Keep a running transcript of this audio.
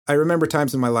I remember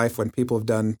times in my life when people have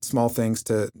done small things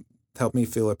to help me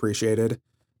feel appreciated.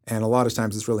 And a lot of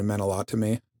times it's really meant a lot to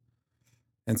me.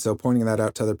 And so pointing that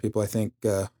out to other people, I think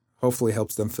hopefully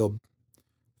helps them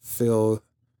feel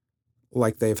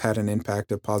like they've had an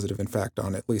impact, a positive impact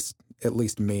on at least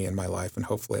me in my life and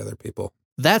hopefully other people.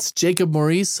 That's Jacob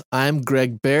Morisse. I'm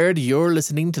Greg Baird. You're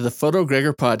listening to the Photo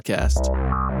Gregor podcast.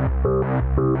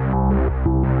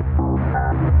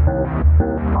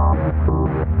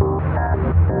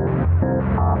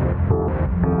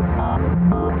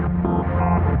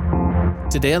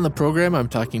 Today on the program, I'm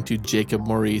talking to Jacob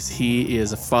Morisse. He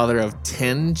is a father of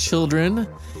 10 children,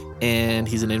 and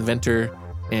he's an inventor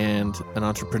and an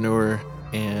entrepreneur,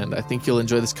 and I think you'll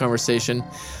enjoy this conversation.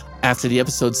 After the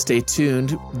episode, stay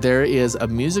tuned. There is a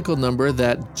musical number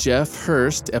that Jeff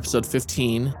Hurst, episode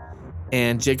 15,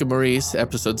 and Jacob Morisse,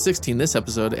 episode 16, this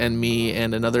episode, and me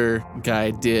and another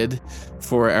guy did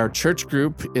for our church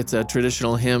group. It's a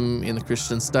traditional hymn in the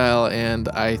Christian style, and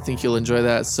I think you'll enjoy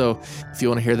that. So if you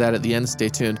want to hear that at the end, stay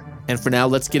tuned. And for now,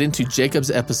 let's get into Jacob's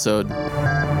episode.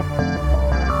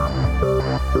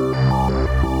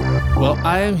 Well,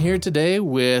 I am here today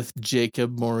with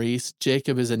Jacob Morisse.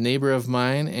 Jacob is a neighbor of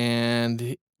mine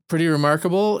and pretty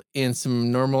remarkable in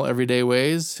some normal everyday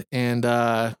ways. And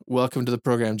welcome to the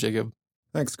program, Jacob.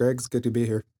 Thanks, Greg. It's good to be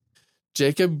here.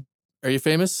 Jacob, are you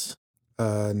famous?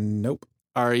 Nope.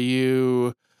 Are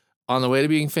you on the way to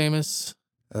being famous?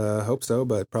 Hope so,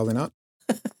 but probably not.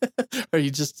 Are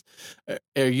you just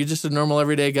a normal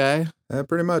everyday guy?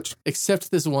 Pretty much.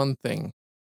 Except this one thing.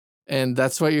 And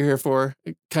that's what you're here for.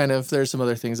 Kind of. There's some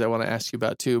other things I want to ask you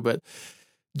about too. But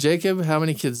Jacob, how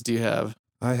many kids do you have?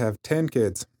 I have 10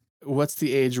 kids. What's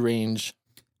the age range?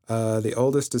 The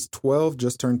oldest is 12,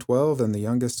 just turned 12, and the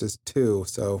youngest is 2.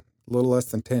 So a little less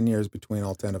than 10 years between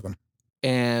all 10 of them.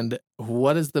 And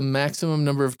what is the maximum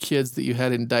number of kids that you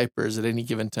had in diapers at any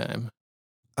given time?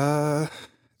 I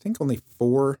think only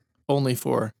 4. Only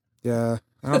 4. Yeah.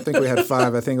 I don't think we had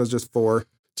 5. I think it was just 4.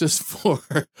 Just 4.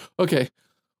 Okay.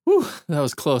 Whew, that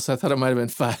was close. I thought it might have been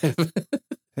 5.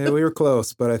 Yeah, we were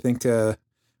close, but I think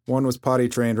one was potty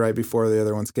trained right before the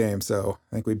other ones came, so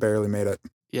I think we barely made it.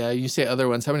 Yeah, you say other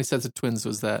ones. How many sets of twins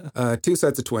was that? 2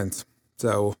 sets of twins.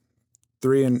 So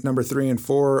number 3 and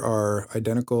 4 are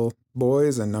identical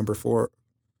boys, and number 5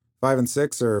 and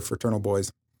 6 are fraternal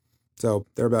boys. So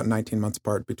they're about 19 months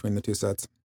apart between the 2 sets.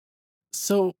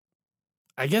 So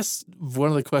I guess one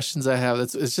of the questions I have,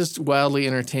 it's just wildly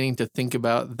entertaining to think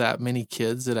about that many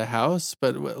kids at a house,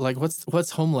 but like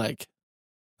what's home like?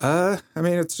 I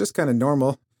mean, it's just kind of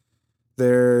normal.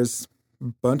 There's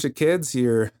a bunch of kids.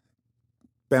 You're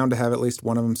bound to have at least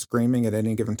one of them screaming at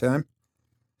any given time.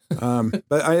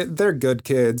 But they're good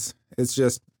kids. It's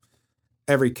just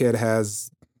every kid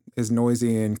is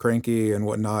noisy and cranky and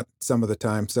whatnot some of the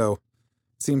time. So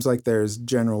it seems like there's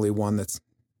generally one that's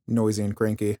noisy and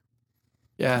cranky.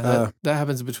 Yeah, that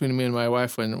happens between me and my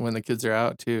wife when the kids are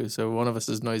out too. So one of us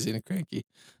is noisy and cranky.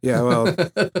 Yeah, well,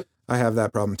 I have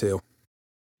that problem too.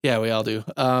 Yeah, we all do.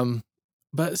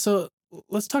 But so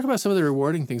let's talk about some of the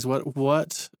rewarding things. What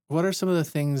are some of the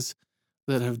things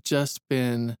that have just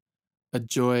been a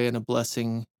joy and a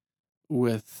blessing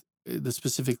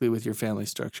specifically with your family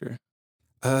structure?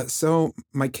 So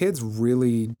my kids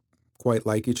really quite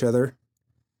like each other.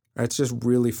 It's just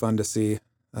really fun to see.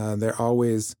 They're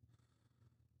always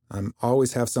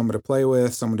have someone to play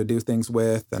with, someone to do things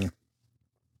with, and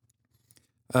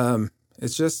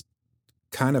it's just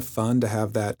kind of fun to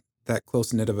have that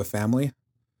close knit of a family.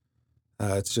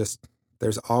 It's just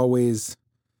there's always,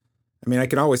 I mean, I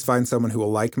can always find someone who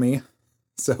will like me.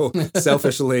 So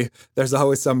selfishly, there's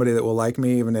always somebody that will like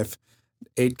me, even if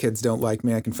 8 kids don't like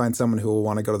me. I can find someone who will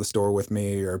want to go to the store with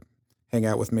me or hang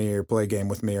out with me or play a game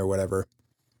with me or whatever.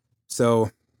 So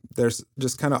there's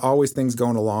just kind of always things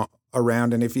going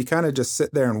around. And if you kind of just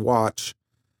sit there and watch,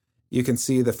 you can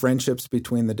see the friendships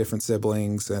between the different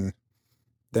siblings and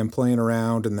them playing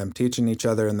around and them teaching each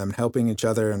other and them helping each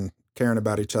other and caring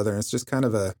about each other. And it's just kind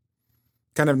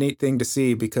of neat thing to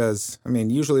see because, I mean,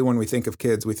 usually when we think of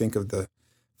kids, we think of the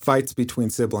fights between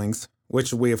siblings,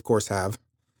 which we of course have.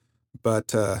 But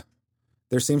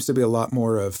there seems to be a lot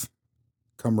more of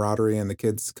camaraderie and the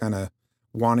kids kind of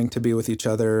wanting to be with each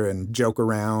other and joke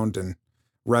around and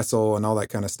wrestle and all that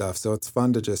kind of stuff. So it's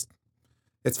fun to just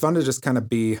kind of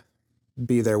be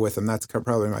there with them. That's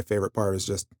probably my favorite part is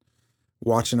just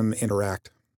watching them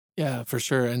interact. Yeah, for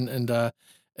sure. And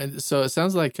so it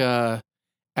sounds like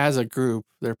as a group,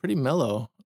 they're pretty mellow.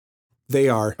 They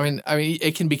are. I mean,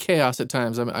 it can be chaos at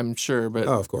times. I'm sure, but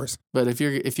of course. But if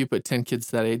you put 10 kids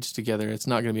that age together, it's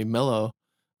not going to be mellow.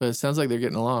 But it sounds like they're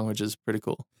getting along, which is pretty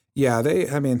cool. Yeah, they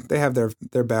have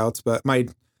their bouts, but my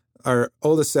our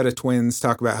oldest set of twins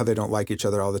talk about how they don't like each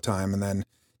other all the time, and then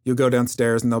you go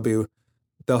downstairs and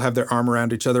they'll have their arm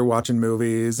around each other watching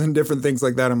movies and different things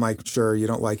like that. I'm like, sure, you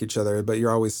don't like each other, but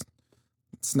you're always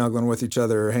snuggling with each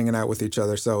other or hanging out with each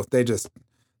other. So the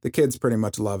kids pretty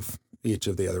much love each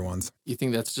of the other ones. You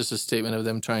think that's just a statement of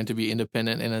them trying to be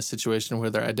independent in a situation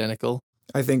where they're identical?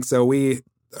 I think so.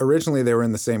 Originally they were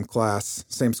in the same class,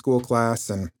 same school class,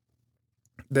 and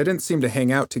they didn't seem to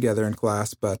hang out together in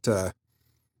class, but I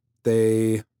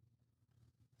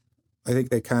think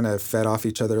they kind of fed off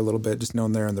each other a little bit, just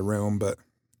knowing they're in the room. But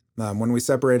when we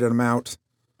separated them out,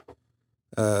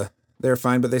 they're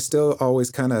fine, but they still always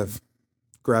kind of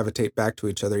gravitate back to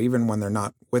each other, even when they're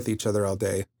not with each other all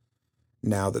day.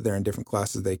 Now that they're in different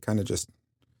classes, they kind of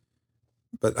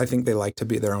but I think they like to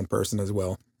be their own person as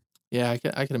well. Yeah,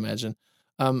 I can imagine.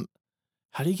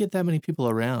 How do you get that many people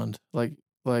around? Like,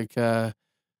 I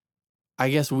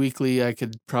guess weekly, I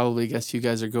could probably guess you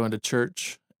guys are going to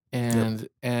church, and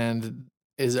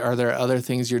are there other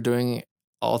things you're doing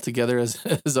all together as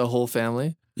a whole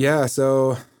family? Yeah,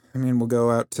 so I mean, we'll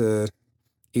go out to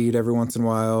eat every once in a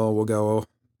while.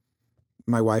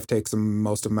 My wife takes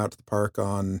most of them out to the park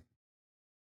on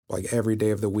like every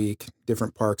day of the week,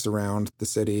 different parks around the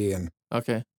city. And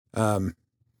okay.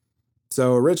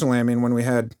 So originally, I mean, when we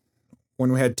had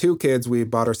 2 kids, we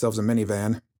bought ourselves a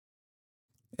minivan.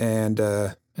 And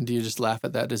do you just laugh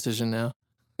at that decision now?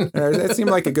 It seemed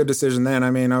like a good decision then.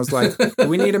 I mean, I was like,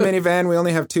 we need a minivan. We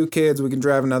only have 2 kids. We can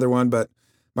drive another one. But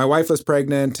my wife was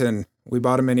pregnant and we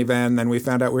bought a minivan. Then we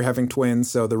found out we were having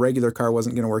twins. So the regular car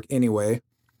wasn't going to work anyway.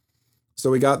 So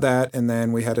we got that. And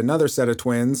then we had another set of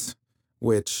twins,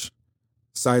 which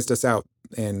sized us out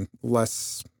in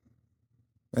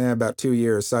about 2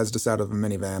 years, sized us out of a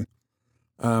minivan.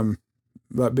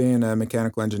 But being a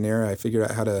mechanical engineer, I figured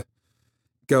out how to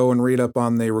go and read up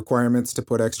on the requirements to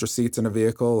put extra seats in a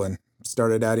vehicle and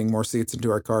started adding more seats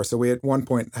into our car. So we at one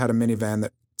point had a minivan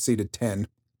that seated 10.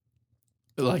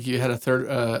 Like you had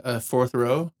a fourth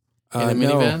row in a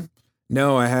minivan?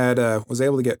 No, I was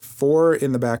able to get 4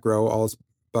 in the back row, all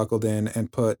buckled in,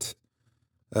 and put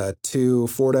 2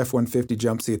 Ford F-150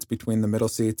 jump seats between the middle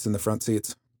seats and the front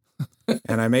seats.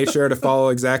 And I made sure to follow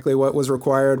exactly what was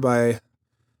required by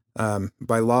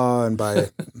law and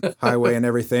by highway and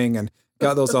everything, and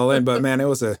got those all in. But man, it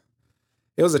was a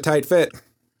tight fit.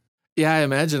 Yeah, I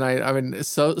imagine. I mean, it's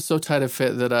so tight a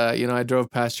fit that I drove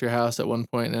past your house at one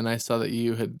point and I saw that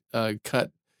you had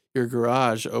cut your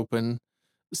garage open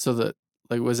so that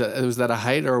was that a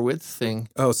height or a width thing?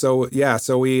 Oh, so yeah,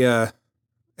 so we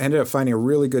ended up finding a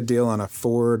really good deal on a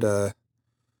Ford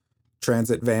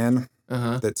Transit van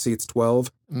that seats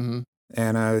 12. Mm-hmm.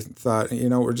 And I thought,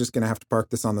 we're just going to have to park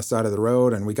this on the side of the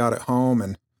road. And we got it home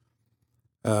and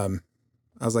I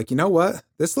was like, you know what?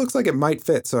 This looks like it might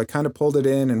fit. So I kind of pulled it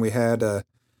in and we had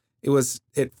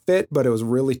it fit, but it was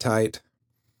really tight.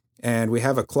 And we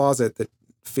have a closet that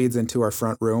feeds into our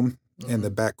front room in the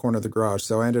back corner of the garage.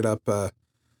 So I ended up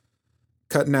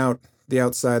cutting out the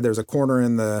outside. There's a corner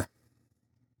in the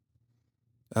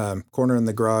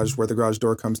garage where the garage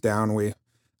door comes down.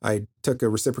 I took a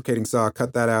reciprocating saw,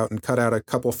 cut that out, and cut out a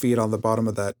couple feet on the bottom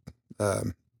of that,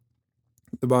 the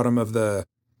bottom of the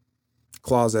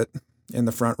closet in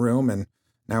the front room, and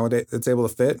now it's able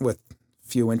to fit with a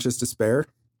few inches to spare.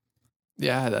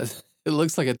 Yeah, it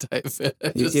looks like a tight fit.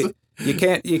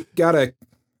 You gotta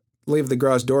leave the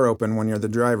garage door open when you're the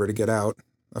driver to get out,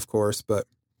 of course, but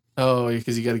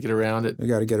because you got to get around it. You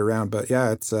got to get around, but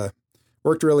yeah, it's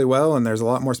worked really well, and there's a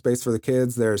lot more space for the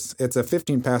kids. It's a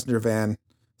 15-passenger van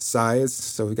size,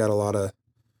 so we got a lot of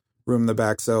room in the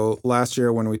back. So last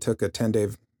year when we took a 10-day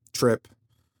trip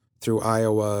through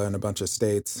Iowa and a bunch of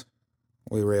states,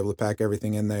 we were able to pack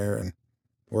everything in there and it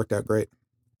worked out great.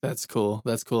 That's cool.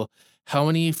 How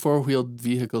many 4-wheeled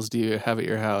vehicles do you have at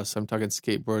your house? I'm talking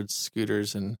skateboards,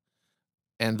 scooters, and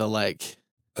the like.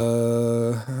 At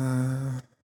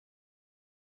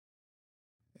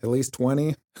least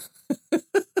 20.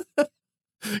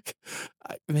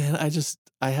 Man,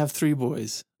 I have 3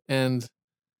 boys, and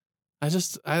I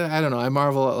don't know. I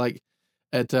marvel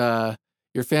at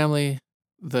your family,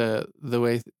 the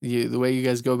way you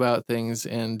guys go about things,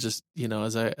 and just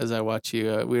as I watch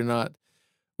you, we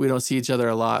don't see each other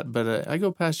a lot, but I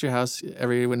go past your house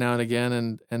every now and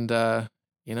again, and it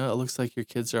looks like your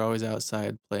kids are always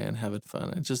outside playing, having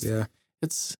fun.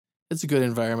 It's a good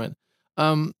environment.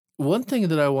 One thing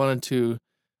that I wanted to,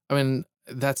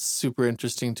 that's super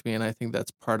interesting to me, and I think that's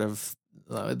part of,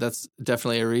 that's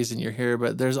definitely a reason you're here,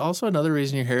 but there's also another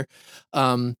reason you're here.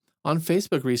 On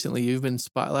Facebook recently, you've been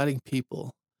spotlighting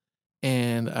people,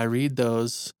 and I read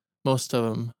those, most of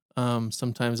them,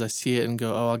 Sometimes I see it and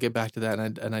go, "Oh, I'll get back to that,"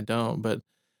 and I don't. But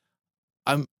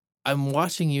I'm I'm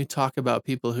watching you talk about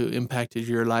people who impacted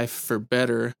your life for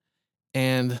better,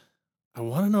 and I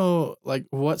want to know, like,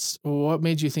 what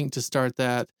made you think to start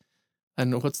that,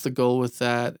 and what's the goal with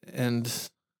that, and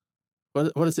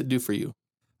what does it do for you?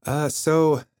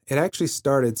 So it actually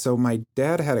started. So my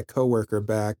dad had a coworker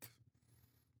back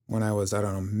when I was, I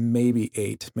don't know, maybe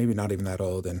 8, maybe not even that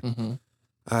old. And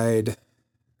Mm-hmm.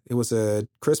 it was a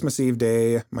Christmas Eve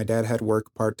day. My dad had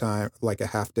work part-time, like a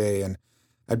half day, and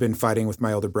I'd been fighting with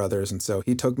my older brothers. And so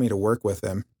he took me to work with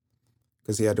him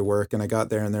because he had to work. And I got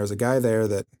there and there was a guy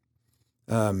there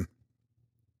um,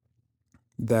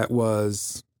 that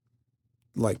was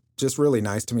like just really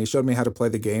nice to me. He showed me how to play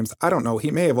the games. I don't know.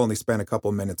 He may have only spent a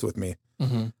couple minutes with me.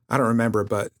 Mm-hmm. I don't remember,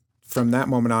 but from that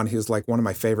moment on, he was like one of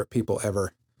my favorite people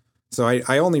ever. So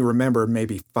I only remember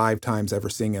maybe 5 times ever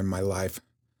seeing him in my life.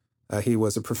 He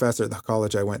was a professor at the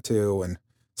college I went to, and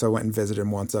so I went and visited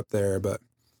him once up there. But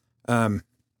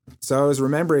so I was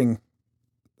remembering,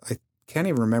 I can't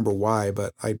even remember why,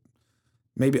 but I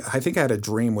think I had a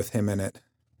dream with him in it.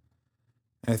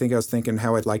 And I think I was thinking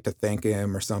how I'd like to thank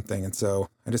him or something. And so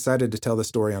I decided to tell the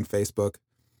story on Facebook.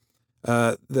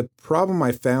 The problem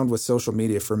I found with social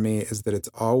media for me is that it's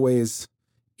always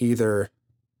either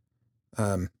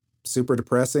super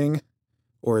depressing,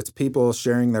 or it's people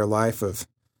sharing their life of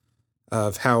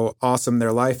how awesome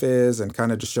their life is and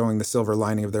kind of just showing the silver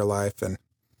lining of their life. And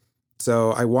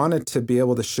so I wanted to be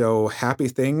able to show happy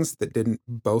things that didn't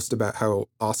boast about how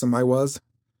awesome I was.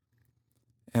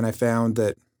 And I found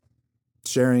that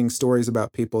sharing stories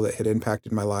about people that had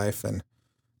impacted my life and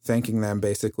thanking them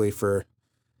basically for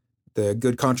the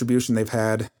good contribution they've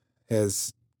had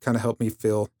has kind of helped me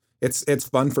feel it's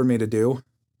fun for me to do.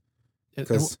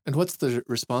 And what's the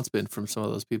response been from some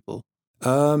of those people?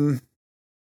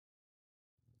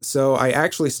 So I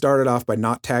actually started off by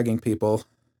not tagging people,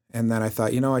 and then I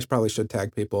thought, I probably should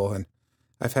tag people, and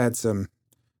I've had some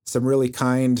really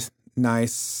kind,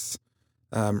 nice,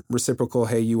 reciprocal,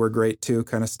 hey, you were great too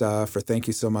kind of stuff, or thank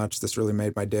you so much, this really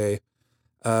made my day.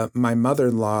 My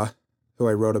mother-in-law, who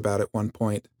I wrote about at one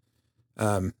point,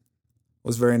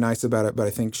 was very nice about it, but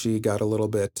I think she got a little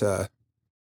bit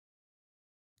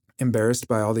embarrassed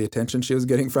by all the attention she was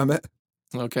getting from it.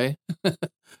 Okay.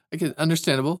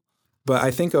 Understandable. But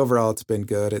I think overall it's been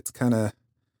good. It's kind of,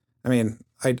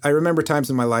 I remember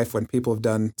times in my life when people have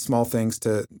done small things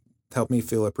to help me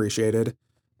feel appreciated.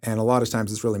 And a lot of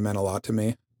times it's really meant a lot to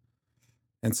me.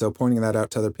 And so pointing that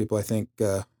out to other people, I think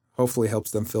hopefully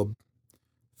helps them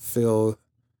feel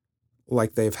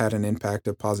like they've had an impact,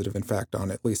 a positive impact on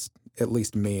at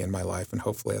least me in my life, and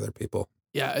hopefully other people.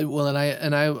 Yeah. Well,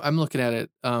 I'm looking at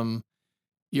it.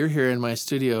 You're here in my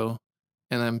studio,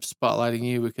 and I'm spotlighting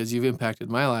you because you've impacted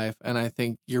my life, and I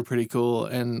think you're pretty cool,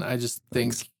 and I just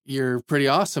think you're pretty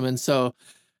awesome. And so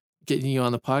getting you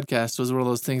on the podcast was one of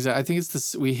those things that I think it's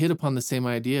this, we hit upon the same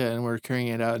idea and we're carrying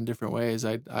it out in different ways.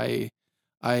 I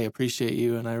appreciate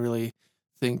you, and I really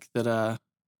think that I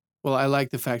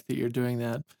like the fact that you're doing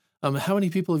that. How many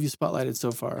people have you spotlighted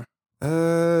so far?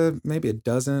 Maybe a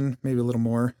dozen, maybe a little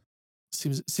more.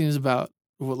 Seems about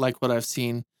like what I've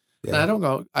seen. Yeah. And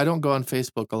I don't go on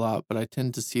Facebook a lot, but I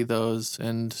tend to see those,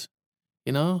 and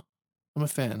I'm a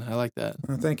fan. I like that.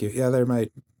 Oh, thank you. Yeah,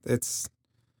 it's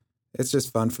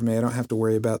just fun for me. I don't have to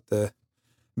worry about the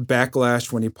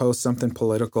backlash when you post something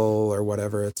political or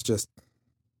whatever. It's just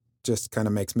kind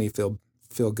of makes me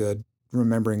feel good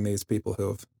remembering these people who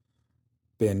have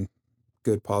been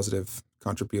good, positive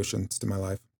contributions to my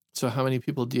life. So how many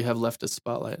people do you have left to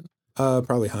spotlight?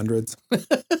 Probably hundreds.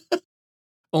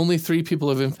 Only 3 people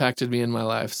have impacted me in my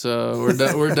life, so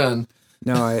we're done.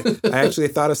 No, I actually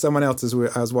thought of someone else as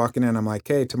I was walking in. I'm like,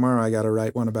 hey, tomorrow I got to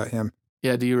write one about him.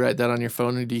 Yeah, do you write that on your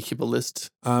phone, or do you keep a list?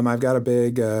 I've got a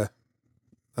big,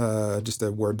 just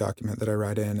a Word document that I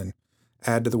write in and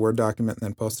add to the Word document and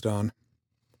then post it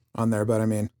on there. But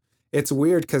it's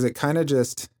weird because it kind of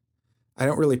just, I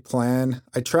don't really plan.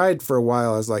 I tried for a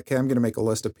while. I was like, hey, I'm going to make a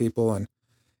list of people, and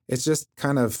it's just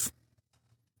kind of,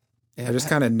 I just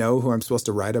kind of know who I'm supposed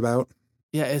to write about.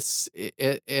 Yeah,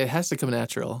 it has to come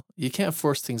natural. You can't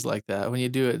force things like that. When you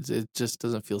do it, it just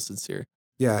doesn't feel sincere.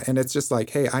 Yeah, and it's just like,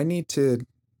 hey, I need to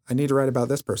write about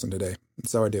this person today. And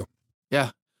so I do.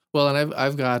 Yeah. Well, and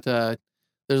I've got there's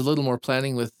a little more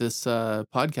planning with this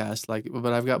podcast,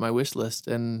 but I've got my wish list,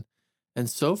 and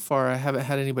so far I haven't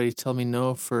had anybody tell me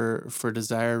no for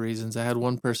desire reasons. I had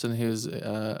one person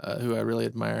who I really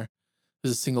admire,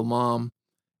 who's a single mom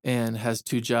and has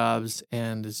 2 jobs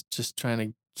and is just trying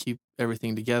to keep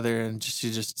everything together, and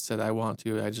she just said, I want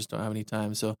to, I just don't have any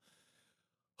time. So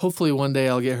hopefully one day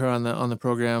I'll get her on the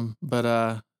program.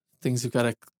 But things have got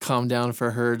to calm down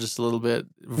for her just a little bit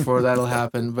before that'll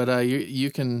happen. But you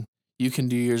can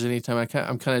do yours anytime.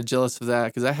 I'm kind of jealous of that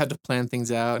because I had to plan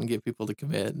things out and get people to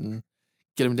commit and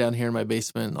get them down here in my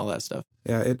basement and all that stuff.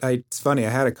 Yeah, it's funny. I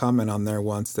had a comment on there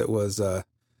once that was,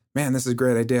 "Man, this is a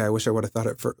great idea. I wish I would have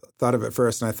thought of it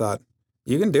first." And I thought,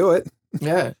 "You can do it."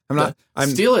 Yeah, I'm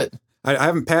steal it. I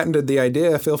haven't patented the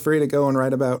idea. Feel free to go and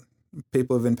write about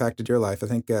people who've impacted your life. I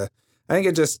think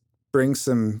it just brings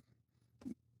some.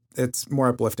 It's more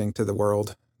uplifting to the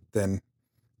world than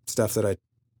stuff that I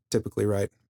typically write.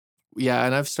 Yeah,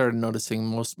 and I've started noticing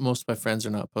most of my friends are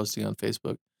not posting on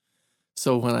Facebook.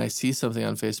 So when I see something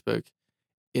on Facebook,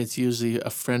 it's usually a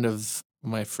friend of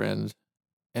my friend,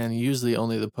 and usually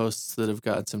only the posts that have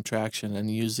gotten some traction, and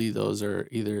usually those are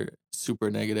either super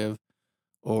negative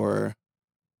or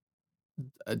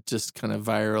just kind of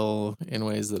viral in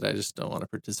ways that I just don't want to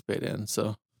participate in.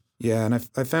 So yeah, and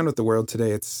I found with the world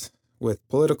today, it's with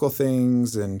political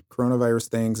things and coronavirus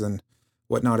things and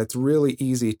whatnot, it's really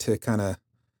easy to kind of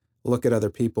look at other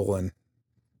people and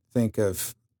think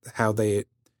of how their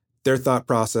thought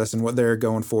process and what they're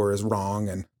going for is wrong.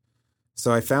 And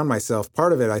so I found myself,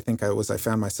 part of it, I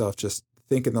found myself just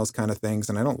thinking those kind of things,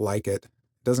 and I don't like it.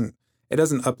 It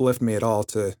doesn't uplift me at all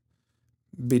to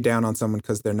be down on someone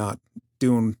because they're not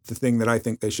doing the thing that I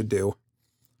think they should do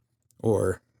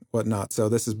or whatnot. So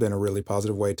this has been a really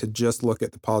positive way to just look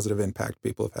at the positive impact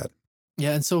people have had.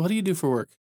 yeah. And so what do you do for work?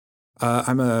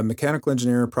 I'm a mechanical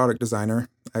engineer, product designer.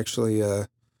 Actually,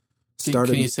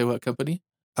 started. Can you say what company?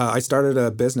 I started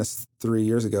a business 3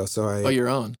 years ago. So your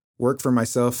own. Work for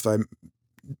myself. I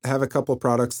have a couple of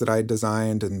products that I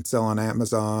designed and sell on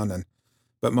Amazon,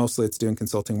 but mostly it's doing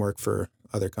consulting work for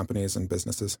other companies and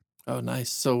businesses. Oh,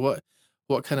 nice. So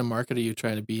what kind of market are you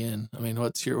trying to be in? I mean,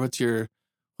 what's your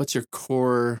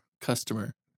core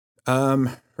customer?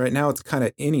 Right now it's kind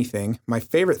of anything. My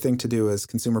favorite thing to do is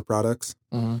consumer products.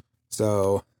 Mm-hmm.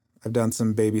 So I've done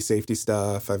some baby safety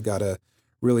stuff. I've got a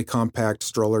really compact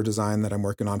stroller design that I'm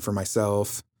working on for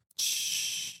myself.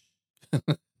 Shh.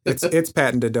 It's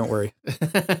patented. Don't worry.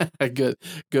 Good.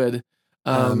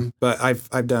 But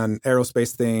I've done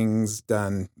aerospace things,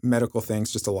 done medical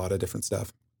things, just a lot of different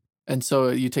stuff. And so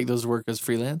you take those work as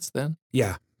freelance then?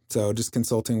 Yeah. So just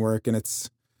consulting work, and it's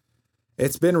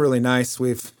been really nice.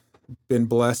 We've been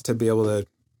blessed to be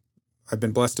I've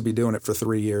been blessed to be doing it for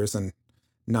 3 years and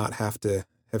not have to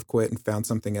have quit and found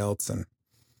something else. And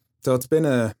so it's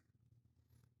been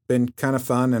kind of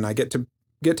fun, and I get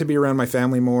to be around my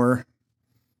family more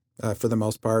for the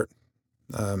most part.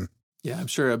 Yeah, I'm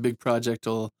sure a big project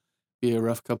will be a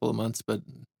rough couple of months, but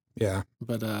yeah,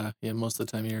 most of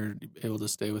the time you're able to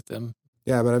stay with them.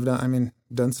 Yeah, but I've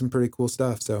done some pretty cool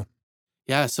stuff. So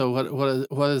yeah. So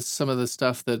what is some of the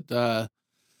stuff that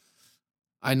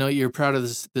I know you're proud of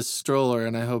this stroller,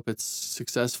 and I hope it's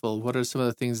successful. What are some of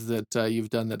the things that you've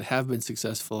done that have been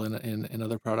successful in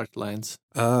other product lines?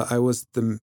 I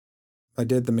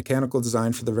did the mechanical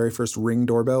design for the very first Ring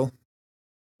doorbell.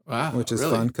 Wow, which is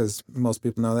really fun because most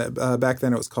people know that. Back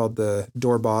then, it was called the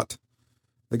Doorbot.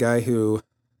 The guy who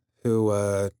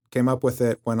came up with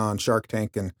it went on Shark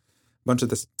Tank, and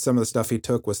some of the stuff he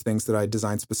took was things that I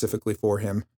designed specifically for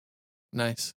him.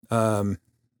 Nice. Done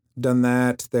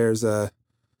that.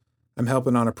 I'm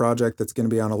helping on a project that's going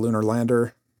to be on a lunar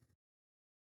lander.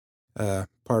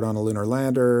 Part on a lunar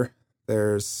lander.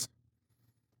 There's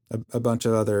a bunch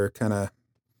of other kind of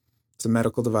some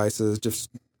medical devices, just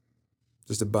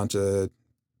a bunch of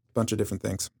different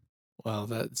things. Wow,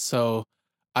 so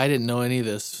I didn't know any of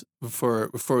this before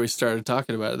we started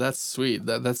talking about it. That's sweet.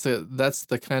 That's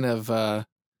the kind of I'm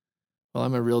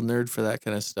a real nerd for that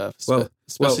kind of stuff.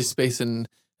 Especially space and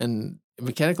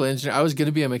mechanical engineer. I was going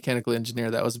to be a mechanical engineer.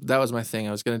 That was my thing.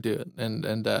 I was going to do it, and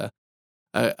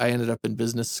I ended up in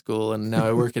business school, and now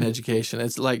I work in education.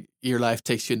 It's like your life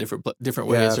takes you in different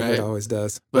ways, right? It always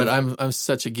does. But I'm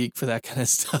such a geek for that kind of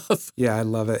stuff. Yeah, I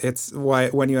love it. It's why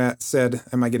when you said,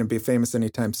 "Am I going to be famous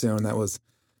anytime soon?" That was,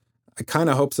 I kind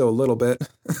of hope so a little bit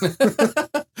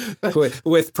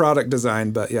with product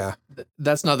design, but yeah,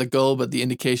 that's not the goal, but the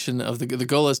indication of the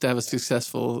goal is to have a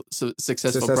successful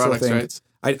products, thing.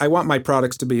 Right? I want my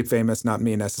products to be famous, not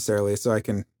me necessarily, so I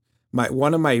can.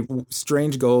 One of my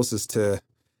strange goals is to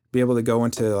be able to go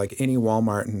into like any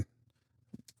Walmart and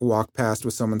walk past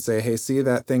with someone and say, "Hey, see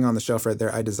that thing on the shelf right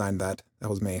there? I designed that. That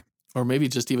was me." Or maybe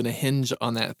just even a hinge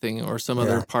on that thing or some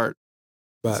other part,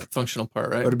 functional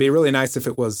part, right? But it'd be really nice if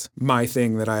it was my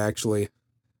thing that I actually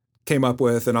came up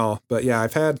with and all. But yeah,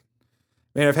 I've had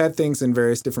things in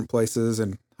various different places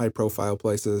and high profile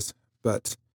places,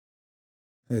 but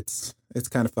it's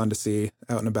kind of fun to see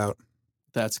out and about.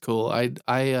 That's cool.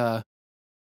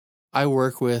 I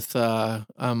work with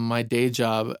my day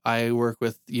job. I work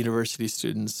with university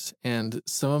students, and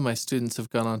some of my students have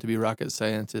gone on to be rocket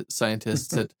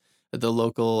scientists at the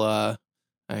local.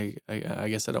 I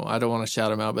guess I don't want to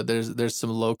shout them out, but there's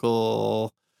some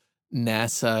local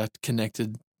NASA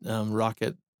connected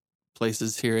rocket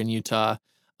places here in Utah.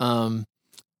 And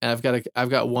I've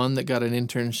got one that got an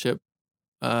internship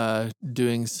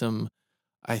doing some,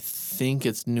 I think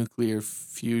it's nuclear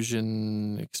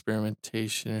fusion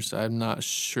experimentation or so. I'm not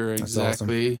sure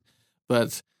exactly,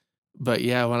 awesome. But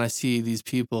yeah, when I see these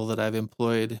people that I've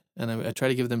employed, and I try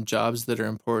to give them jobs that are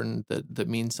important, that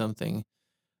mean something,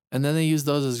 and then they use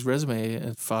those as resume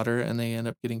and fodder, and they end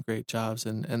up getting great jobs,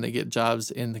 and they get jobs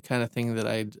in the kind of thing that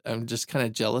I'm just kind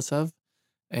of jealous of.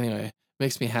 Anyway,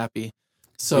 makes me happy.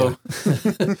 So,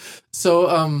 yeah.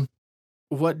 So,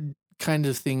 what kind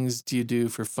of things do you do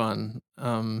for fun?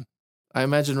 I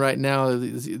imagine right now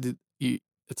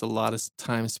it's a lot of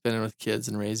time spent with kids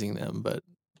and raising them, but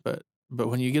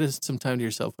when you get some time to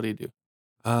yourself, what do you do?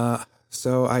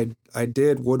 So I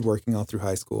did woodworking all through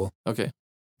high school. Okay.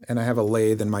 And I have a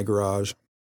lathe in my garage,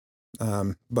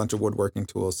 bunch of woodworking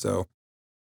tools. So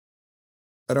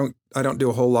I don't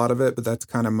do a whole lot of it, but that's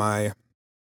kind of my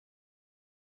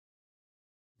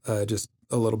just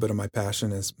a little bit of my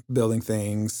passion is building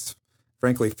things.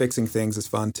 Frankly, fixing things is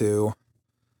fun too.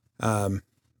 I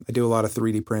do a lot of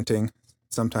 3D printing,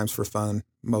 sometimes for fun,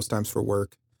 most times for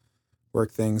work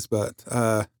things.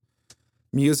 But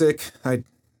music, I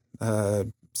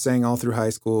sang all through high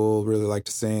school, really like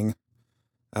to sing.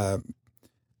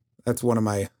 That's one of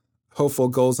my hopeful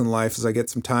goals in life is I get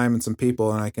some time and some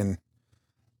people and I can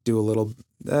do a little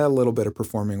bit of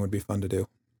performing would be fun to do.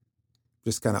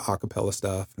 Just kind of a cappella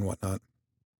stuff and whatnot.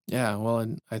 Yeah, well,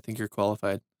 and I think you're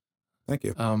qualified. Thank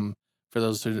you. For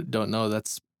those who don't know,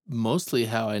 that's mostly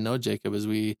how I know Jacob. Is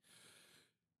we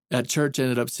at church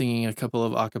ended up singing a couple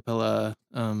of a cappella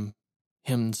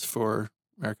hymns for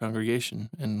our congregation,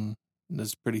 and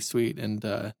that's pretty sweet. And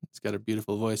he's got a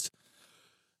beautiful voice.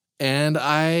 And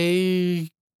I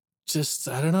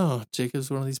don't know. Jacob's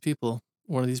one of these people.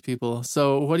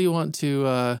 So, what do you want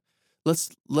to?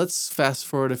 Let's fast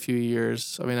forward a few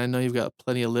years. I mean, I know you've got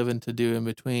plenty of living to do in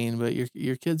between, but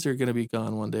your kids are going to be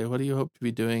gone one day. What do you hope to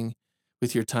be doing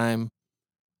with your time?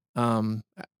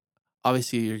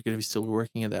 Obviously, you're going to be still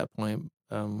working at that point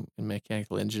in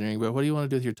mechanical engineering, but what do you want to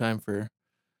do with your time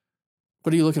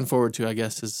what are you looking forward to, I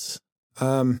guess, is...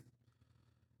 Well,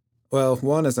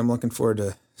 one is I'm looking forward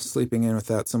to sleeping in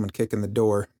without someone kicking the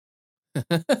door.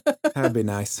 That'd be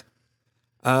nice.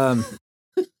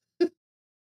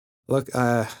 Look,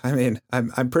 I mean,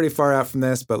 I'm pretty far out from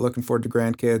this, but looking forward to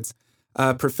grandkids.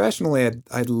 Professionally,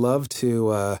 I'd love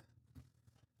to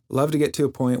get to a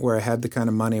point where I had the kind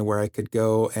of money where I could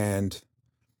go and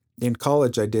in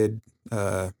college I did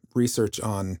research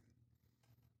on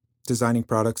designing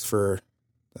products for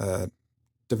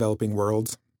developing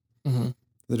worlds. Mm-hmm.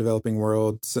 The developing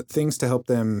world, so things to help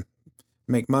them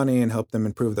make money and help them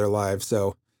improve their lives.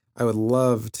 So I would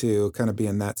love to kind of be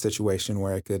in that situation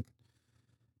where I could.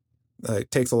 It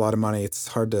takes a lot of money. It's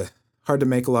hard to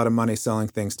make a lot of money selling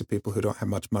things to people who don't have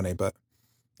much money, but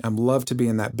I'd love to be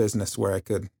in that business where I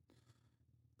could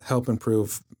help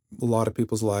improve a lot of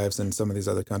people's lives in some of these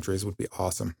other countries would be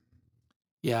awesome.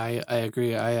 Yeah, I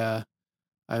agree.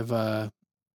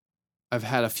 I've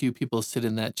had a few people sit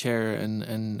in that chair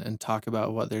and talk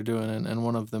about what they're doing, and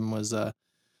one of them was a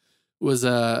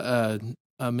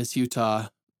Miss Utah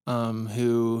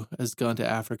who has gone to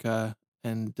Africa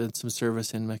and did some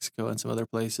service in Mexico and some other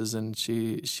places, and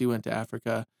she went to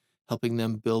Africa helping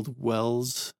them build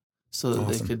wells so that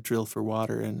awesome. They could drill for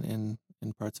water in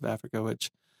parts of Africa,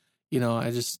 which,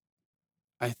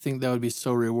 I think that would be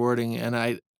so rewarding. And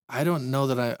I don't know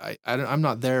that I'm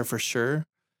not there for sure,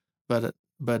 but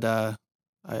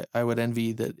I would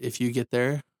envy that if you get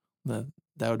there, that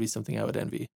would be something I would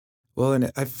envy. Well,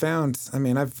 and I've found, I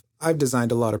mean, I've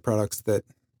designed a lot of products that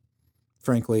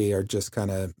frankly are just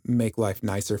kind of make life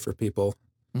nicer for people.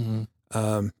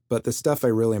 Mm-hmm. But the stuff I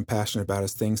really am passionate about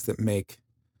is things that make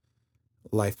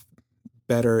life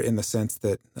better in the sense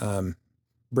that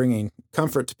bringing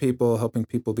comfort to people, helping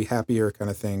people be happier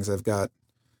kind of things. I've got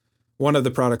one of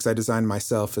the products I designed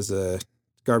myself is a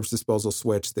garbage disposal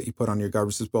switch that you put on your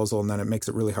garbage disposal, and then it makes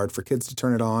it really hard for kids to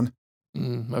turn it on.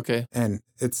 Okay. And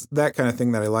it's that kind of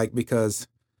thing that I like because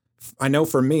I know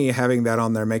for me, having that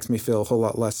on there makes me feel a whole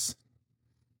lot less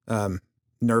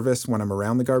nervous when I'm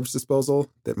around the garbage disposal,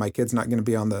 that my kid's not going to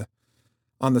be on the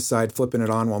side flipping it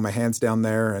on while my hand's down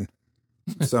there. And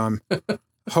so I'm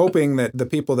hoping that the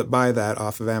people that buy that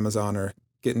off of Amazon are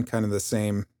getting kind of the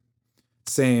same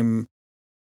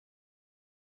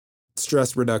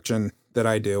stress reduction that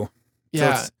I do.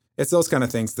 Yeah. So it's those kind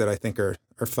of things that I think are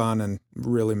fun and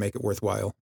really make it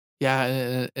worthwhile.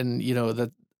 Yeah. And you know,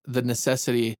 that the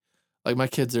necessity, like my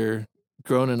kids are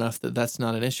grown enough that that's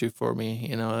not an issue for me,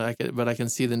 you know, but I can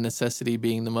see the necessity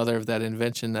being the mother of that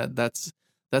invention. That's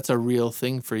a real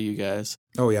thing for you guys.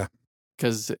 Oh, yeah.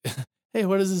 Because, hey,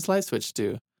 what does this light switch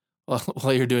do?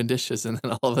 While you're doing dishes, and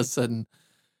then all of a sudden,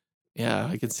 yeah,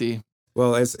 I can see.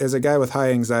 Well, as a guy with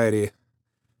high anxiety,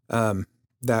 that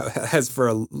has for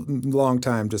a long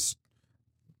time just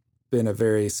been a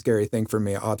very scary thing for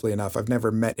me, oddly enough. I've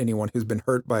never met anyone who's been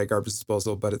hurt by a garbage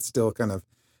disposal, but it's still kind of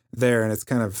there, and it's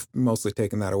kind of mostly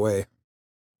taken that away.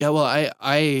 Yeah, well,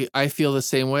 I feel the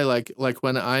same way. Like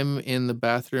when I'm in the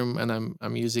bathroom and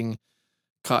I'm using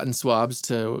cotton swabs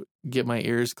to get my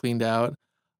ears cleaned out,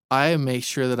 I make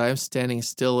sure that I'm standing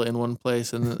still in one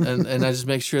place, and I just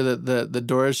make sure that the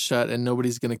door is shut and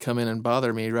nobody's going to come in and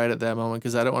bother me right at that moment,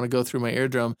 because I don't want to go through my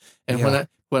eardrum. And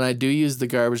when I do use the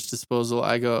garbage disposal,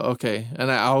 I go, okay, and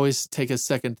I always take a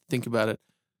second to think about it.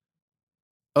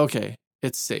 Okay,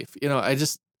 it's safe. You know,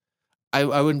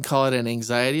 I wouldn't call it an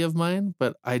anxiety of mine,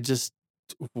 but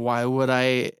why would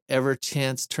I ever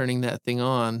chance turning that thing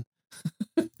on?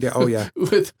 Yeah. Oh, yeah.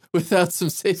 without some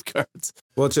safeguards.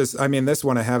 Well, it's just, I mean, this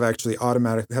one I have actually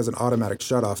has an automatic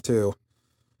shut off too.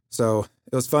 So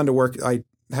it was fun to work. I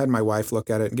had my wife look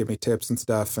at it and give me tips and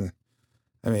stuff. And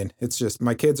I mean, it's just,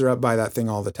 my kids are up by that thing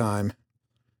all the time.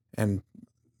 And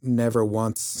never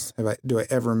once do I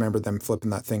ever remember them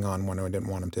flipping that thing on when I didn't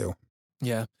want them to.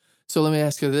 Yeah. So let me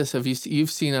ask you this.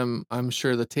 You've seen, I'm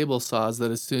sure, the table saws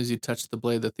that as soon as you touch the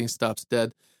blade, the thing stops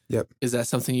dead. Yep. Is that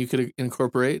something you could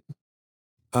incorporate?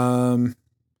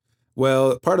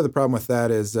 Well, part of the problem with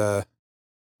that is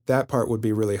that part would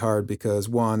be really hard because,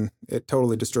 one, it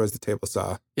totally destroys the table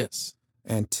saw. Yes.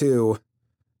 And two,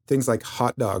 things like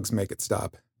hot dogs make it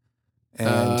stop.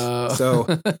 And so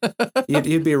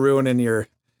you'd be ruining your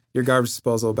garbage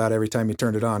disposal about every time you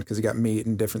turned it on because you got meat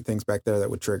and different things back there that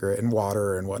would trigger it, and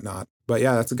water and whatnot. But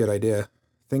yeah, that's a good idea.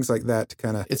 Things like that to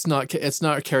kind of... It's not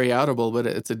carry outable, but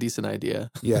it's a decent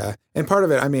idea. Yeah. And part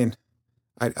of it, I mean,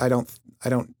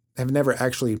 I've never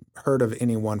actually heard of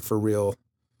anyone for real,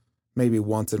 maybe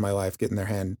once in my life, getting their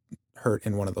hand hurt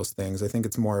in one of those things. I think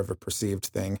it's more of a perceived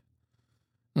thing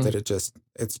that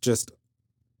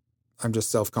I'm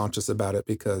just self-conscious about it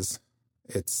because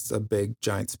it's a big,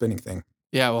 giant spinning thing.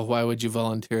 Yeah, well, why would you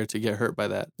volunteer to get hurt by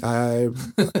that?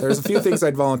 There's a few things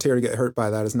I'd volunteer to get hurt by.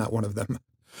 That is not one of them.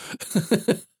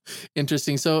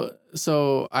 Interesting. So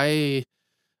I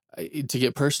to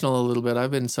get personal a little bit,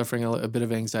 I've been suffering a bit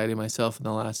of anxiety myself in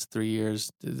the last 3 years.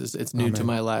 It's new to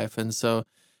my life. And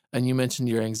you mentioned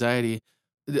your anxiety.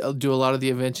 Do a lot of the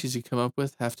inventions you come up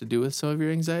with have to do with some of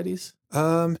your anxieties?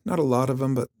 Not a lot of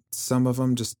them, but some of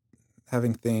them, just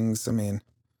having things. I mean,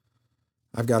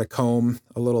 I've got a comb,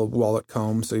 a little wallet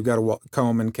comb. So you've got a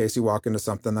comb in case you walk into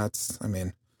something. That's, I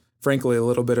mean, frankly, a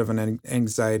little bit of an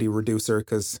anxiety reducer,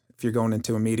 because if you're going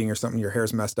into a meeting or something, your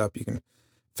hair's messed up, you can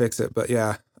fix it. But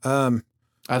yeah.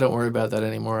 I don't worry about that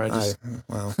anymore. I'm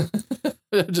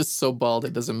just so bald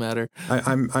it doesn't matter.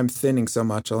 I'm thinning so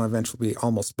much I'll eventually be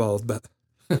almost bald. But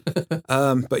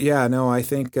but yeah, no, I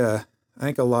think a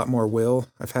lot more will.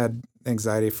 I've had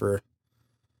anxiety,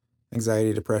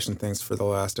 depression things for the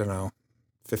last, I don't know,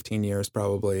 15 years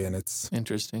probably, and it's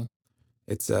interesting.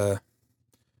 It's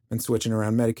been switching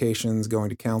around medications, going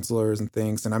to counselors and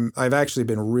things, and I've actually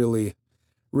been really,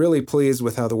 really pleased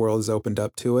with how the world has opened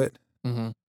up to it.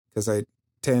 Because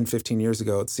 10, 15 years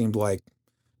ago, it seemed like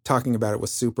talking about it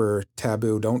was super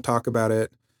taboo. Don't talk about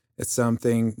it. It's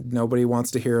something nobody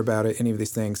wants to hear about it, any of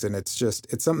these things. And it's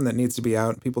something that needs to be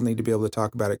out. People need to be able to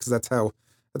talk about it, because that's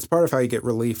part of how you get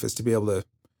relief, is to be able to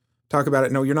talk about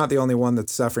it. No, you're not the only one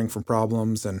that's suffering from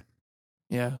problems. And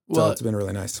yeah, well, so it's been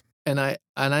really nice. And I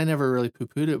never really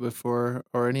poo-pooed it before,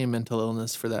 or any mental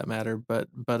illness for that matter. But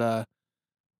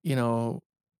you know,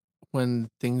 when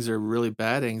things are really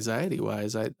bad anxiety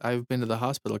wise, I've been to the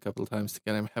hospital a couple of times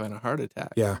thinking I'm having a heart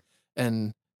attack. Yeah.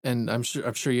 And I'm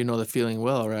sure you know the feeling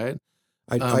well, right?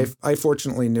 I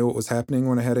fortunately knew what was happening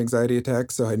when I had anxiety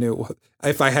attacks, so I knew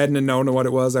if I hadn't known what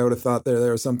it was, I would have thought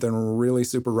there was something really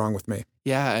super wrong with me.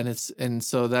 Yeah, and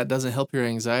so that doesn't help your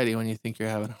anxiety when you think you're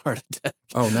having a heart attack.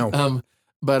 Oh no.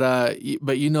 But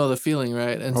you know the feeling,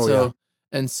 right?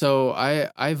 And so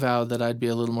I vowed that I'd be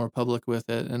a little more public with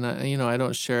it, and I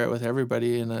don't share it with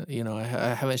everybody, and I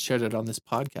haven't shared it on this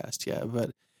podcast yet,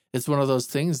 but it's one of those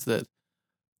things that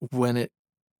when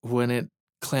it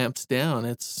clamps down,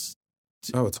 it's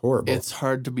horrible. It's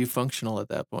hard to be functional at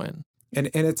that point. And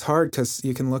it's hard because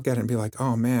you can look at it and be like,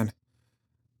 oh man,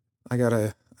 I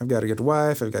gotta I've got a good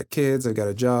wife, I've got kids, I've got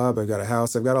a job, I've got a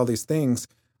house, I've got all these things.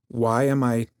 Why am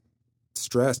I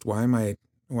stressed? Why am I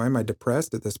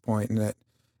depressed at this point? And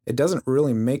it doesn't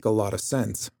really make a lot of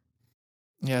sense.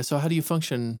 Yeah. So how do you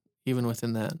function even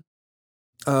within that?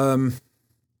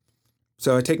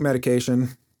 So I take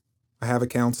medication. I have a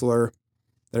counselor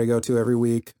that I go to every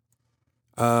week.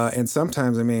 And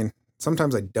sometimes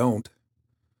I don't.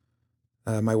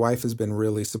 My wife has been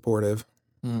really supportive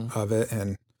of it.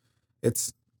 And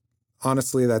it's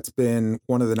honestly, that's been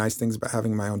one of the nice things about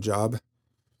having my own job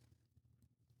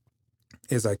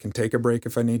is I can take a break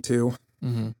if I need to.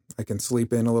 Mm-hmm. I can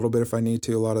sleep in a little bit if I need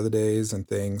to a lot of the days and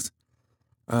things.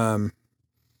 And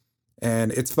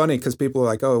it's funny because people are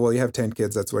like, oh, well, you have 10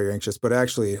 kids. That's why you're anxious. But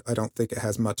actually, I don't think it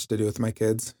has much to do with my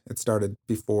kids. It started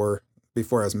before I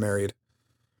was married.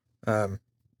 But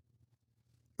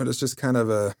it's just kind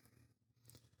of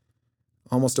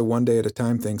almost a one day at a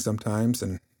time thing sometimes.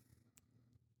 And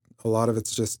a lot of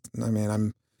it's just,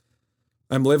 I'm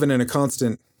living in a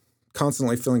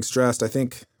constantly feeling stressed. I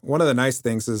think one of the nice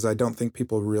things is I don't think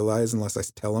people realize unless I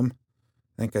tell them.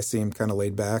 I think I seem kind of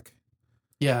laid back.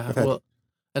 Yeah. Well,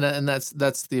 and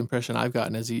that's the impression I've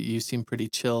gotten is you seem pretty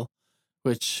chill,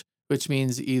 which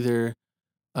means either,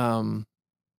 you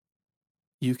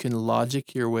can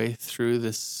logic your way through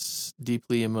this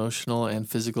deeply emotional and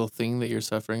physical thing that you're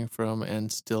suffering from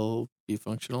and still be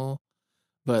functional.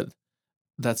 But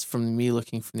that's from me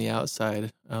looking from the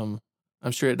outside. I'm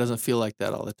sure it doesn't feel like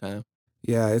that all the time.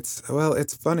 Yeah, it's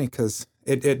funny because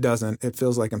it doesn't. It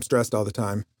feels like I'm stressed all the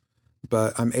time,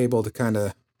 but I'm able to kind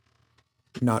of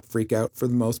not freak out for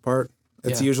the most part.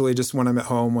 It's usually just when I'm at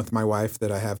home with my wife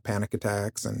that I have panic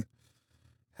attacks and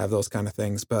have those kind of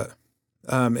things. But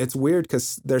it's weird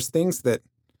because there's things that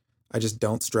I just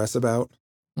don't stress about.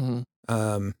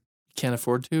 Mm-hmm. Can't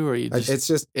afford to, or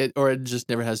it just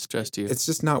never has stressed you. It's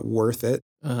just not worth it.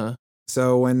 Uh-huh.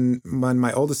 So when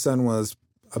my oldest son was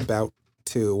about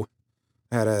 2,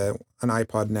 I had an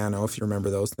iPod Nano, if you remember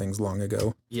those things long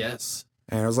ago. Yes.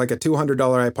 And it was like a $200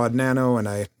 iPod Nano,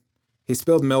 and he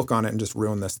spilled milk on it and just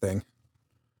ruined this thing.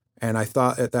 And I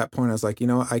thought at that point, I was like,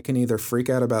 I can either freak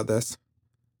out about this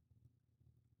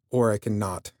or I can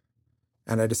not.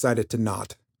 And I decided to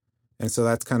not. And so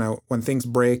that's kind of when things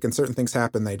break and certain things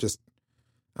happen,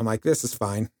 I'm like, this is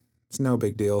fine. It's no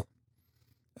big deal.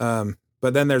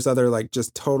 But then there's other like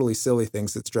just totally silly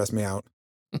things that stress me out.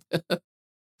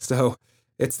 So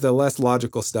it's the less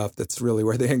logical stuff that's really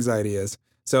where the anxiety is.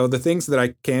 So the things that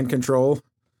I can control,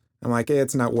 I'm like, hey,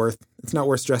 it's not worth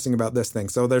stressing about this thing.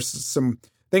 So there's some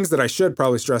things that I should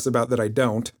probably stress about that I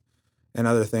don't, and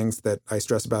other things that I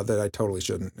stress about that I totally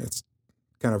shouldn't. It's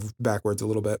kind of backwards a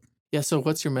little bit. Yeah. So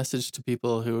what's your message to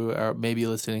people who are maybe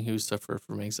listening who suffer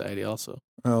from anxiety also?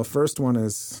 Well, first one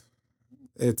is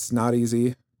it's not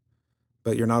easy,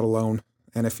 but you're not alone.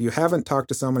 And if you haven't talked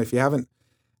to someone, if you haven't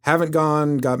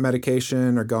got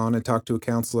medication or gone and talked to a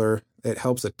counselor, it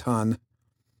helps a ton.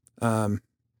 And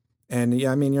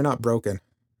yeah, you're not broken.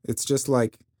 It's just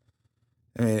like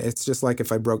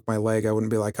if I broke my leg, I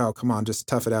wouldn't be like, oh, come on, just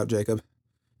tough it out, Jacob.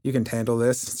 You can handle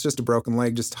this. It's just a broken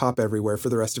leg. Just hop everywhere for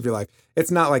the rest of your life. It's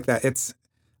not like that. It's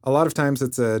a lot of times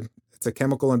it's a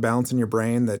chemical imbalance in your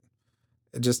brain that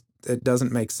it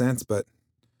doesn't make sense, but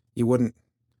you wouldn't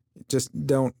just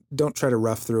don't try to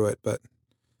rough through it. But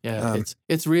yeah,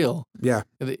 it's real. Yeah.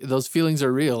 Those feelings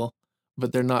are real,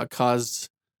 but they're not caused.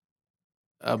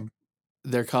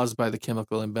 They're caused by the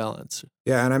chemical imbalance.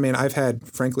 Yeah, and I've had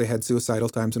suicidal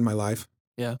times in my life.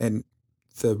 Yeah. And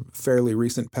the fairly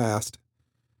recent past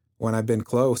when I've been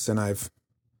close and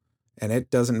it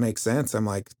doesn't make sense. I'm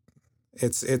like,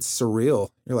 it's surreal.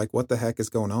 You're like, what the heck is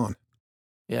going on?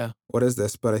 Yeah. What is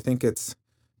this? But I think it's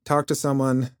talk to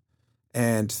someone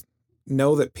and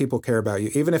know that people care about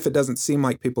you. Even if it doesn't seem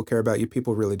like people care about you,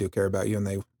 people really do care about you,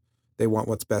 and they want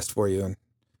what's best for you. And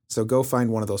so go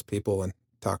find one of those people and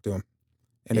talk to them.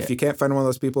 And if you can't find one of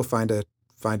those people, find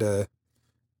a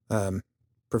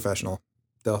professional.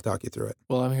 They'll talk you through it.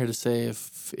 Well, I'm here to say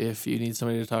if you need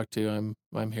somebody to talk to,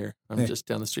 I'm here. I'm just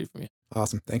down the street from you.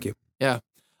 Awesome. Thank you. Yeah.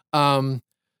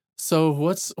 So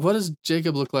what does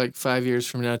Jacob look like 5 years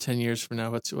from now, 10 years from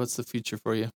now? What's the future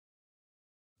for you?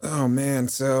 Oh man,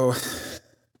 so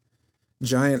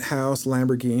giant house,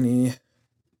 Lamborghini.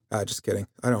 Just kidding.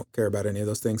 I don't care about any of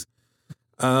those things.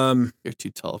 You're too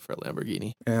tall for a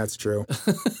Lamborghini. Yeah, that's true.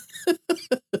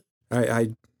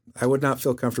 I would not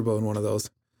feel comfortable in one of those.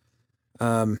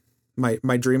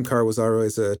 My dream car was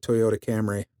always a Toyota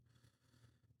Camry.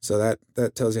 So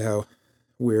that tells you how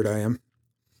weird I am.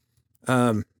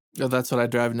 Oh, that's what I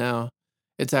drive now.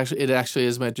 It actually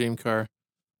is my dream car.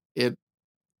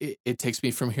 It takes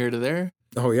me from here to there,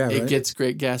 Oh yeah, It right. gets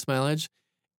great gas mileage.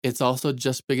 It's also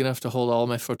just big enough to hold all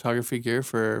my photography gear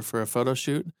for a photo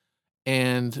shoot.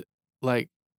 And like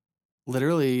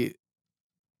literally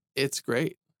it's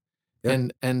great. Yeah.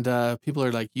 And people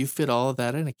are like, "You fit all of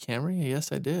that in a Camry?"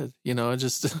 Yes, I did.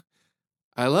 Just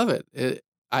I love it.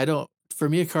 I don't. For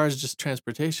me, a car is just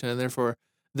transportation, and therefore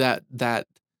that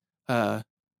uh,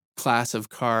 class of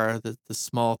car, the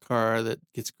small car that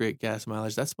gets great gas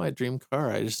mileage, that's my dream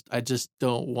car. I just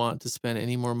don't want to spend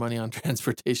any more money on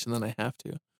transportation than I have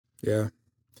to. Yeah.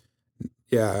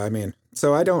 Yeah. I mean,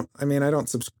 so I don't. I mean, I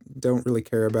don't really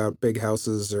care about big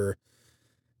houses or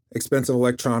expensive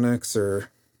electronics or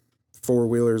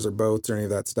four-wheelers or boats or any of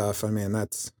that stuff. I mean,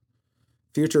 that's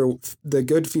future. The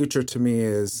good future to me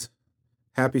is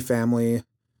happy family,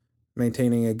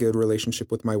 maintaining a good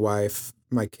relationship with my wife.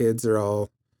 My kids are all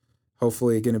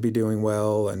hopefully going to be doing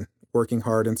well and working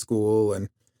hard in school, and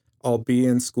I'll be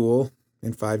in school.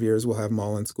 In 5 years, we'll have them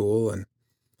all in school. And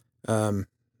I'm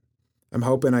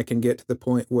hoping I can get to the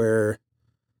point where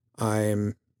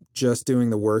I'm just doing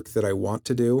the work that I want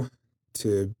to do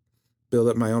to build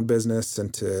up my own business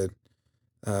and to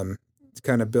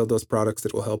kind of build those products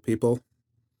that will help people.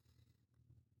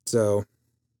 So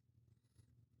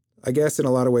I guess in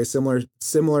a lot of ways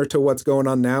similar to what's going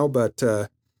on now, but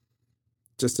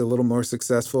just a little more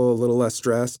successful, a little less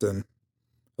stressed, and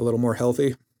a little more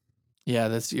healthy.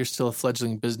 Yeah, you're still a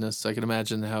fledgling business. I can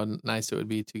imagine how nice it would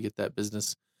be to get that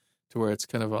business to where it's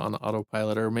kind of on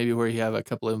autopilot, or maybe where you have a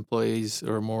couple of employees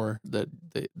or more that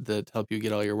help you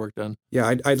get all your work done.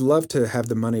 Yeah, I'd love to have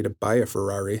the money to buy a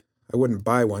Ferrari. I wouldn't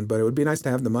buy one, but it would be nice to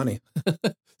have the money.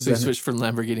 So you switched from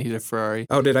Lamborghini to Ferrari.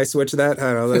 Oh, did I switch that?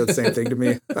 I don't know. They're the same thing to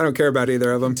me. I don't care about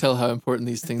either of them. Tell how important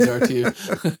these things are to you.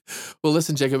 Well,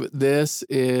 listen, Jacob, this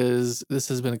has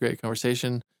been a great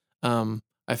conversation.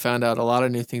 I found out a lot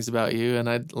of new things about you, and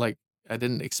I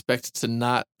didn't expect to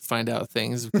not find out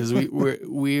things because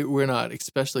we're not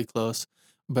especially close,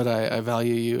 but I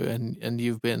value you, and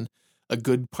you've been a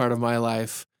good part of my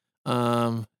life.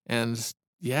 And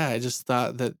yeah, I just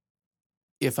thought that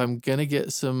if I'm gonna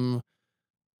get some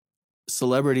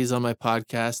celebrities on my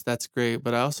podcast, that's great,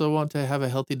 but I also want to have a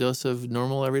healthy dose of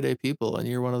normal everyday people, and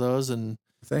you're one of those. And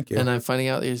thank you. And I'm finding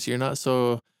out is you're not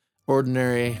so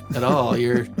ordinary at all.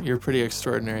 You're pretty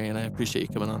extraordinary, and I appreciate you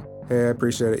coming on. Hey, I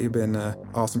appreciate it. You've been an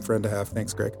awesome friend to have.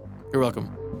 Thanks, Greg. You're welcome.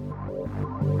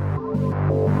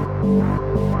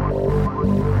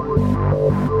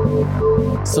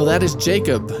 So that is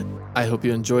Jacob. I hope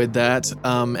you enjoyed that.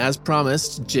 As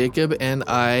promised, Jacob and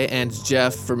I and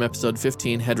Jeff from episode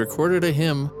 15 had recorded a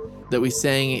hymn that we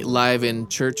sang live in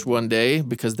church one day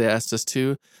because they asked us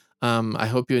to. I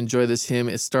hope you enjoy this hymn.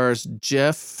 It stars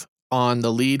Jeff on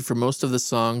the lead for most of the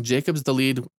song. Jacob's the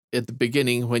lead at the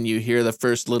beginning when you hear the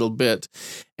first little bit,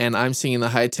 and I'm singing the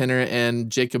high tenor, and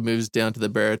Jacob moves down to the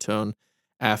baritone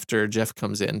after Jeff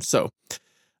comes in. So,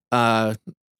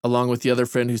 along with the other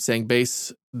friend who sang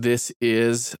bass, this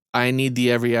is I Need Thee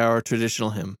Every Hour traditional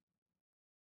hymn.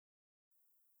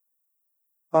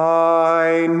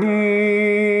 I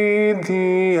need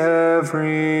thee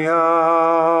every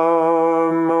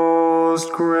hour,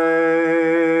 most gracious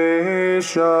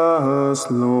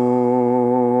Lord.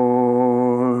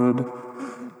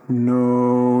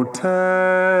 No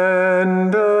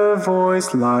tender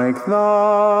voice like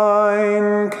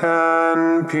thine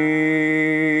can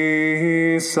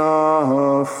peace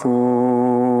afford.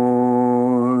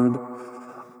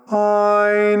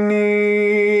 I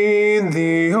need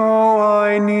thee, oh,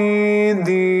 I need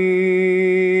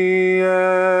thee,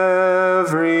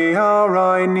 every hour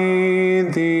I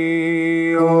need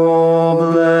thee.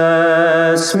 Oh,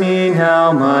 bless me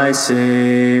now, my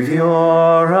Savior,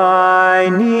 I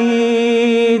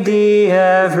need thee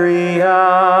every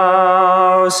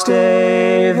hour.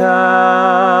 Stay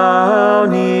thou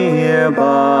nearby,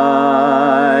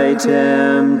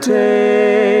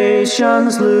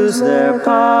 temptations lose their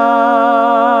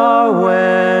power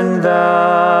when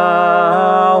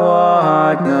thou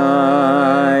art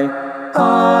nigh.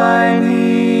 I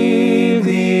need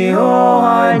thee, oh,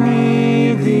 I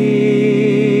need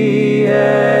thee,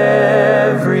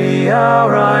 every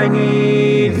hour I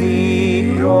need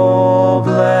thee. Oh,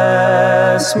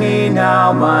 bless me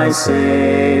now, my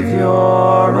Savior,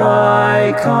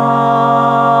 I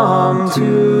come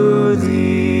to thee.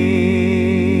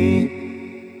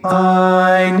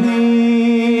 I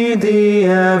need thee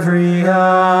every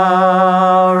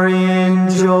hour, in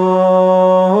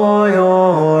joy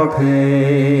or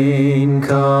pain.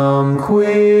 Come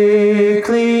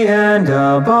quickly and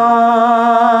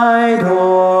abide,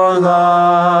 or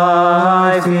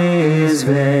life is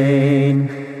vain.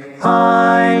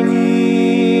 I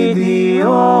need thee,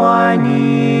 oh, I need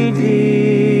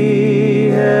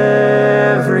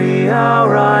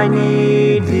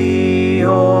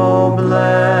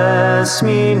bless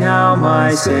me now,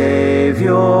 my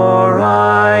Savior.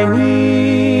 I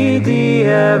need thee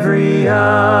every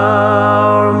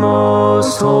hour,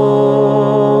 most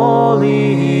Holy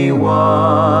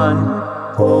One.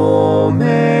 Oh,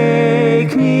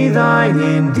 make me thine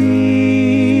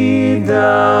indeed,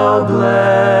 thou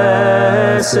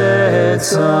blessed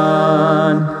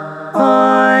Son.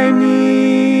 I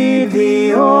need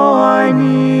thee, oh, I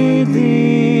need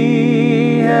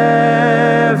thee,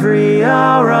 every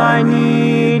hour I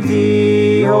need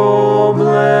thee. Oh,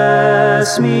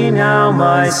 bless me now,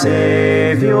 my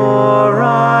Savior,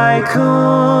 I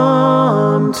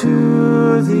come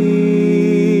to thee.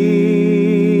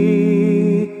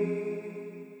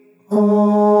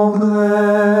 Oh,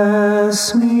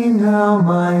 bless me now,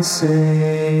 my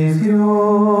Savior,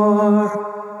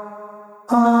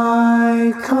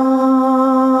 I come